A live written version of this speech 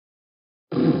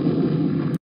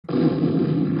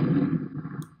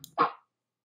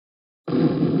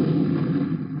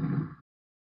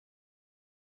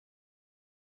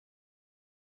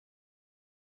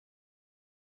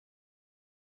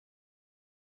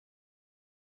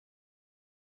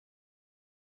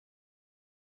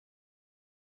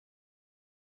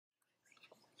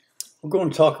We're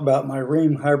going to talk about my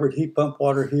Rheem hybrid heat pump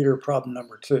water heater problem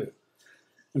number 2.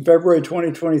 In February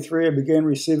 2023, I began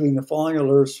receiving the following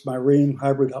alerts from my Rheem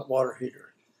hybrid hot water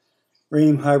heater.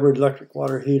 Rheem hybrid electric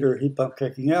water heater heat pump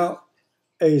kicking out,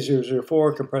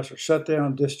 A005 compressor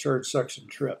shutdown, discharge suction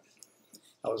trip.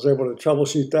 I was able to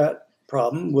troubleshoot that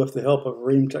problem with the help of a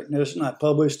Rheem technician. I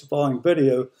published the following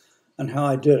video on how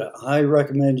I did it. I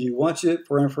recommend you watch it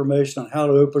for information on how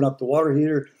to open up the water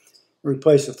heater,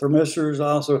 replace the thermistors. I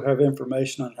also have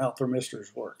information on how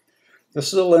thermistors work.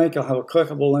 This is a link. I'll have a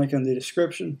clickable link in the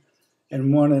description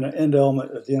and one in an end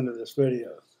element at the end of this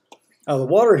video. Now, the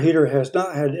water heater has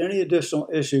not had any additional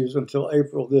issues until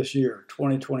April this year,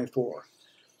 2024,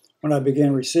 when I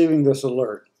began receiving this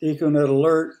alert. EcoNet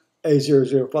Alert,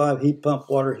 A005 heat pump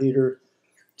water heater,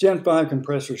 Gen 5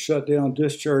 compressor shutdown,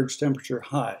 discharge temperature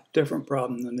high. Different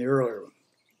problem than the earlier one.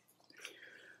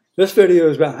 This video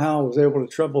is about how I was able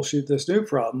to troubleshoot this new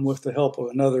problem with the help of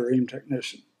another Rheem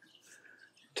technician.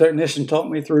 The technician talked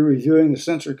me through reviewing the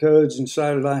sensor codes and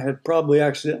decided I had probably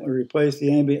accidentally replaced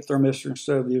the ambient thermistor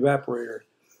instead of the evaporator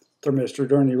thermistor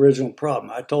during the original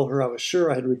problem. I told her I was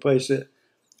sure I had replaced it,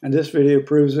 and this video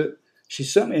proves it. She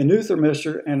sent me a new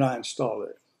thermistor and I installed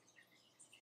it.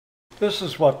 This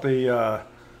is what the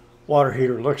water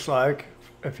heater looks like.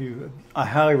 I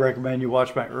highly recommend you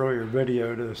watch my earlier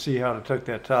video to see how to take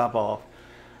that top off.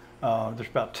 There's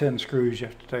about 10 screws you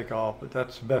have to take off, but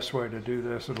that's the best way to do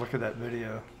this, and look at that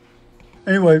video.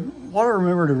 Anyway, what I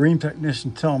remember the Rheem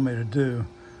technician telling me to do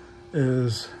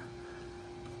is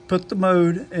put the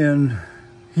mode in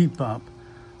heat pump.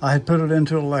 I had put it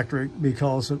into electric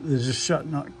because it was just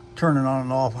turning on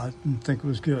and off. I didn't think it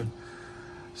was good.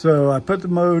 So I put the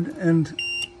mode in,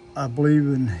 I believe,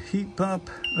 in heat pump.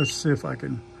 Let's see if I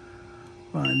can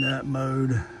find that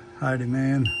mode. High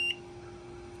demand.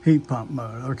 Heat pump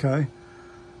mode, okay.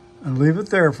 And leave it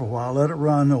there for a while, let it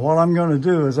run. Now, what I'm gonna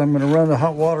do is I'm gonna run the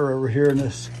hot water over here in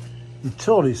this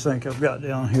utility sink I've got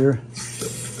down here.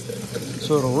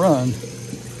 So it'll run.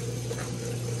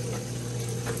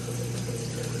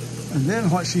 And then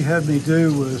what she had me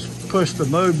do was push the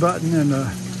mode button and the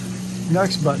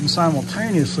next button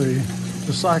simultaneously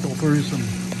to cycle through some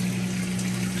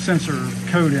sensor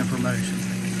code information.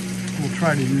 We'll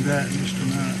try to do that in just a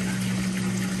minute.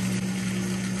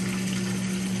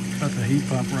 Let the heat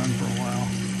pump run for a while.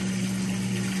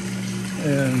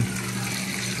 And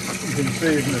you can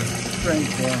see the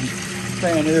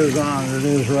fan is on, it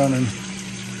is running.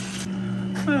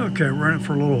 Okay, run it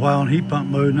for a little while in heat pump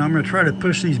mode. Now I'm going to try to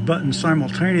push these buttons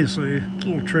simultaneously. It's a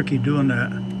little tricky doing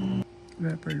that.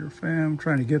 Evaporator fan, I'm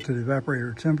trying to get to the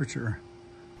evaporator temperature.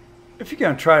 If you're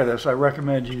going to try this, I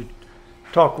recommend you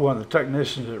talk to one of the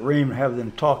technicians at Rheem and have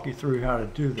them talk you through how to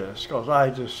do this, because I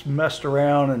just messed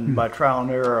around and by trial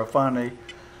and error I finally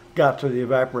got to the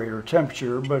evaporator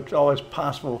temperature, but it's always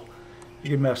possible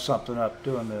you can mess something up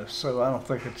doing this, so I don't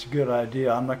think it's a good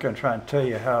idea. I'm not going to try and tell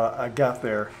you how I got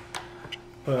there,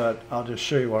 but I'll just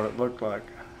show you what it looked like.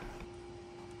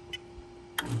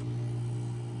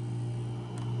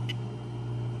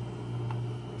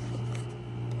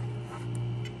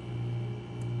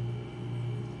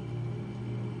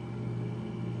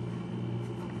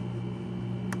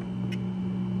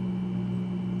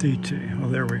 DT, oh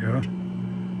there we go.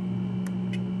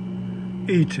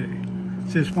 ET,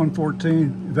 see it's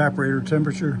 114 evaporator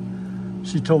temperature.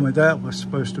 She told me that was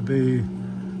supposed to be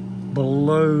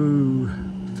below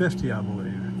 50, I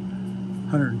believe,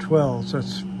 112. So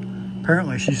that's,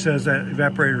 apparently she says that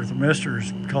evaporator thermistor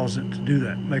is causing it to do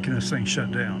that, making this thing shut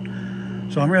down.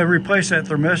 So I'm going to replace that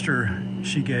thermistor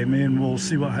she gave me and we'll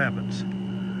see what happens.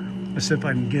 Let's see if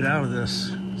I can get out of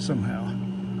this somehow.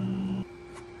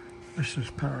 Let's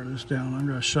just power this down. I'm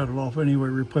going to shut it off anyway,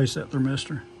 replace that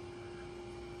thermistor.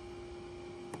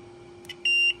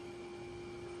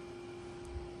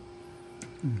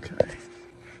 Okay.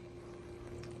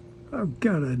 I've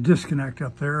got a disconnect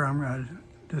up there. I'm going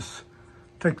to just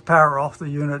take the power off the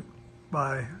unit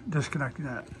by disconnecting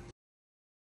that.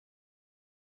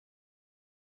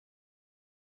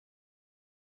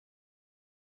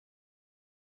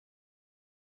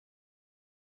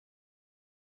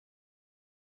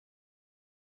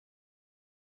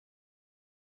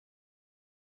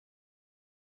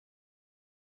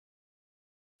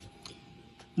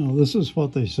 Now this is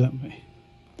what they sent me.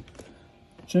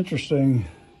 It's interesting.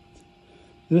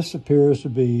 This appears to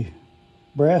be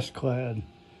brass clad,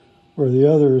 where the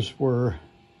others were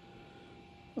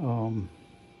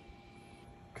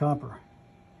copper.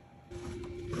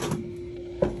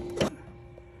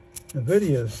 The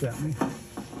video sent me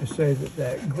to say that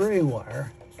that gray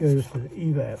wire goes to the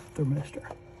evap thermistor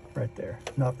right there,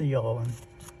 not the yellow one.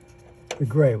 the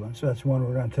gray one. So that's the one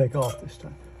we're going to take off this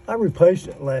time. I replaced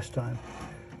it last time.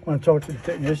 When I talked to the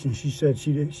technician, she said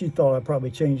she thought I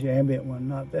probably changed the ambient one,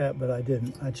 not that, but I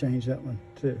didn't. I changed that one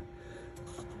too.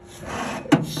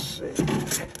 Let's see.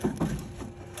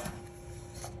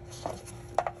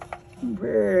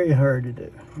 Very hard to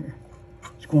do. Here.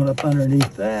 It's going up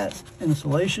underneath that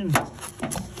insulation.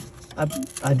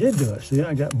 I did do it. See,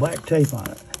 I got black tape on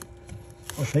it.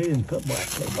 Well, they didn't put black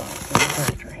tape on it in the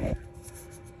factory.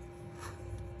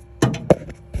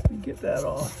 Let me get that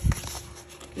off.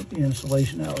 Get the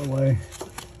insulation out of the way.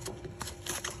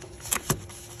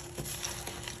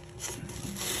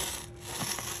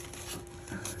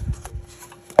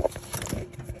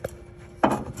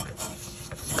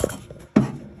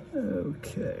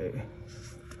 Okay,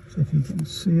 see if you can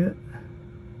see it.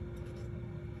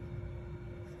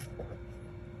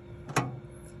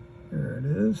 There it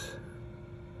is.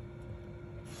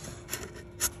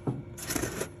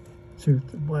 See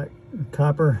the black, the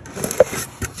copper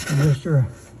thermistor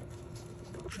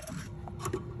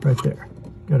right there.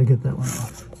 Got to get that one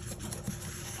off.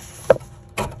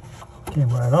 Came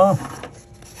right off.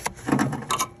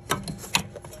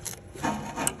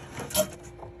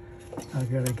 I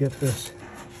got to get this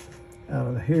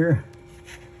out of here.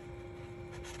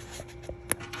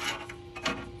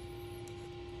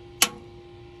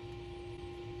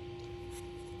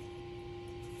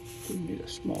 We need a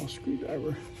small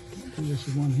screwdriver. Can't do this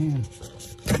with one hand.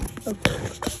 Okay.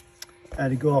 I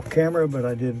had to go off camera, but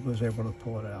I was able to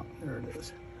pull it out. There it is.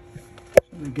 So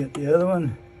let me get the other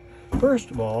one.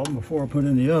 First of all, before I put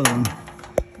in the other one,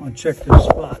 I want to check this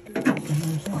spot.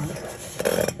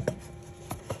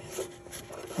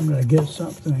 I'm going to get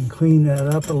something and clean that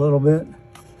up a little bit.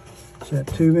 It's that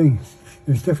tubing.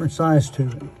 There's different size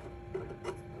tubing.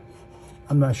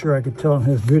 I'm not sure I could tell in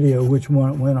his video which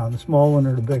one it went on, the small one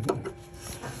or the big one.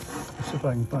 Let's see if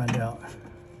I can find out.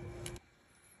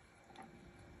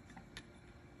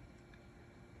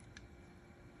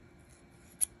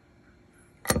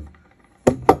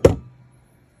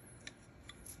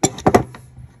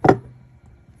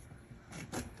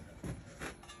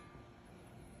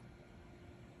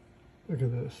 Look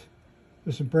at this.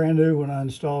 This is brand new when I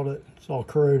installed it. It's all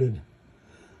corroded.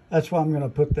 That's why I'm going to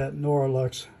put that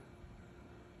Norlux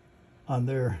on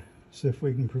there. See if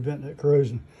we can prevent that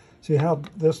corrosion. See how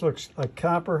this looks like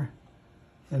copper?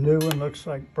 The new one looks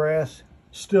like brass.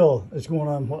 Still, it's going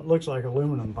on what looks like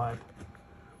aluminum pipe.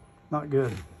 Not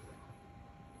good.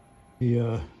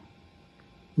 The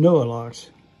Norlux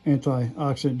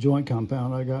antioxidant joint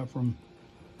compound I got from,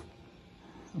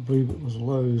 I believe it was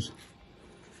Lowe's.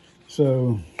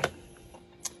 So,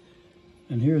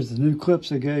 and here's the new clips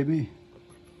they gave me.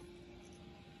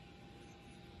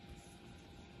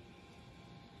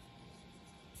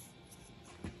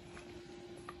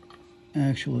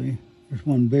 Actually, there's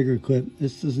one bigger clip.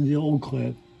 This is the old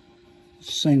clip. It's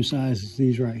the same size as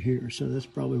these right here, so that's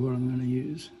probably what I'm going to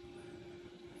use.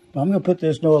 But I'm going to put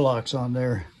this Norlux on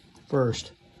there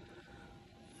first.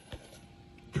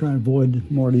 Try and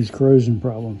avoid more of these corrosion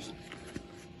problems.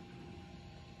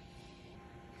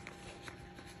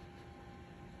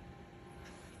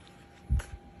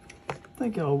 I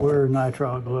think I'll wear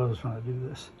nitrile gloves when I do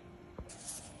this.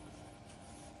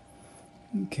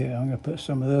 Okay, I'm going to put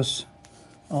some of this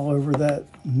all over that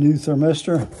new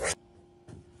thermistor.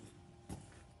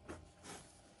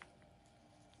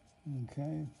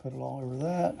 Okay, put it all over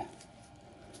that.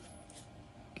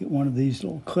 Get one of these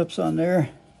little clips on there.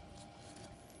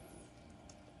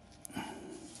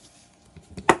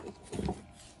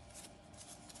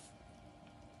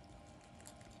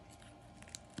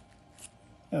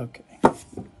 Okay,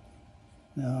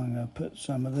 now I'm going to put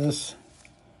some of this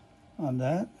on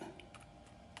that.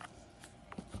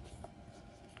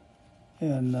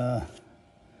 And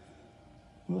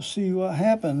we'll see what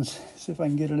happens, see if I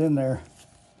can get it in there.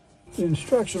 The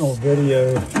instructional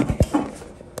video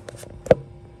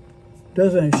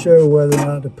doesn't show whether or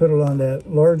not to put it on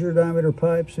that larger diameter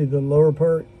pipe, see the lower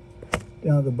part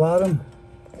down at the bottom,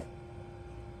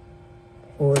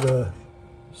 or the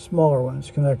smaller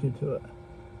ones connected to it.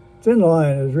 Thin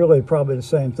line is really probably the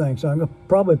same thing, so I'm going to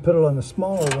probably put it on the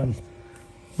smaller one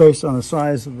based on the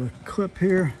size of the clip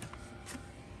here.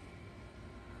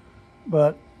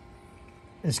 But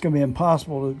it's going to be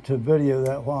impossible to video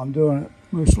that while I'm doing it,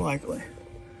 most likely.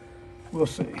 We'll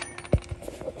see.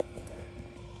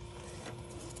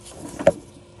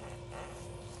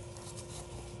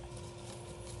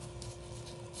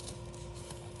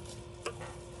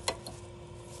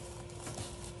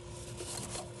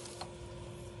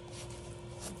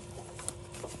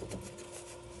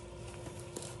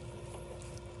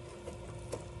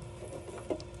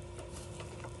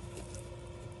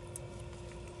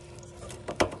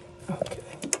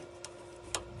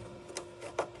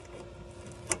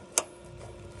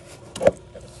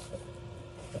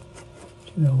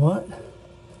 You know what?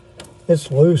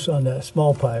 It's loose on that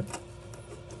small pipe.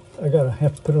 I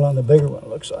have to put it on the bigger one, it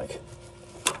looks like.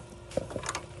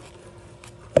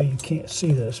 You can't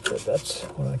see this, but that's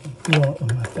what I can feel on it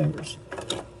with my fingers.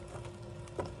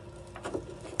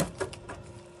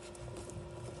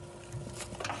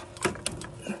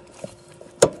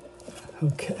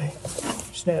 Okay,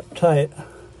 snap tight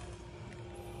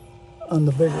on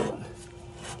the bigger one.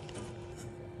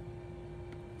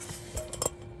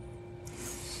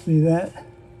 See that?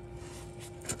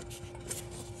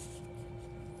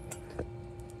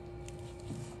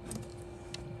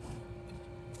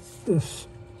 This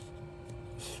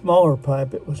smaller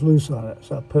pipe, it was loose on it,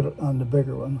 so I put it on the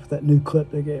bigger one with that new clip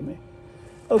they gave me.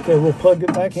 Okay, we'll plug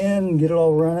it back in and get it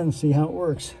all running and see how it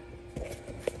works.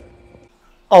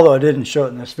 Although I didn't show it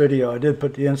in this video, I did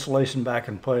put the insulation back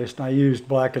in place, and I used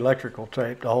black electrical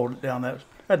tape to hold it down.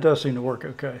 That does seem to work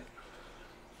okay.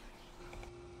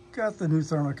 Got the new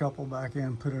thermocouple back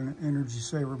in, put it in energy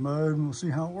saver mode, and we'll see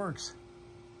how it works.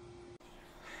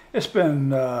 It's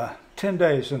been 10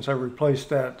 days since I replaced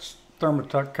that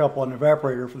thermocouple and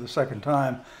evaporator for the second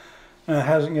time, and it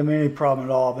hasn't given me any problem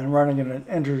at all. I've been running in an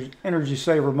energy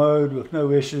saver mode with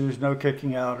no issues, no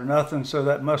kicking out or nothing, so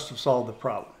that must have solved the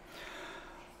problem.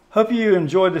 Hope you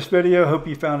enjoyed this video. Hope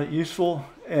you found it useful,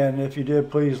 and if you did,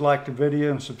 please like the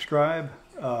video and subscribe.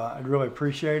 I'd really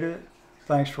appreciate it.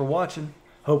 Thanks for watching.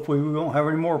 Hopefully we won't have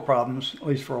any more problems, at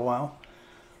least for a while.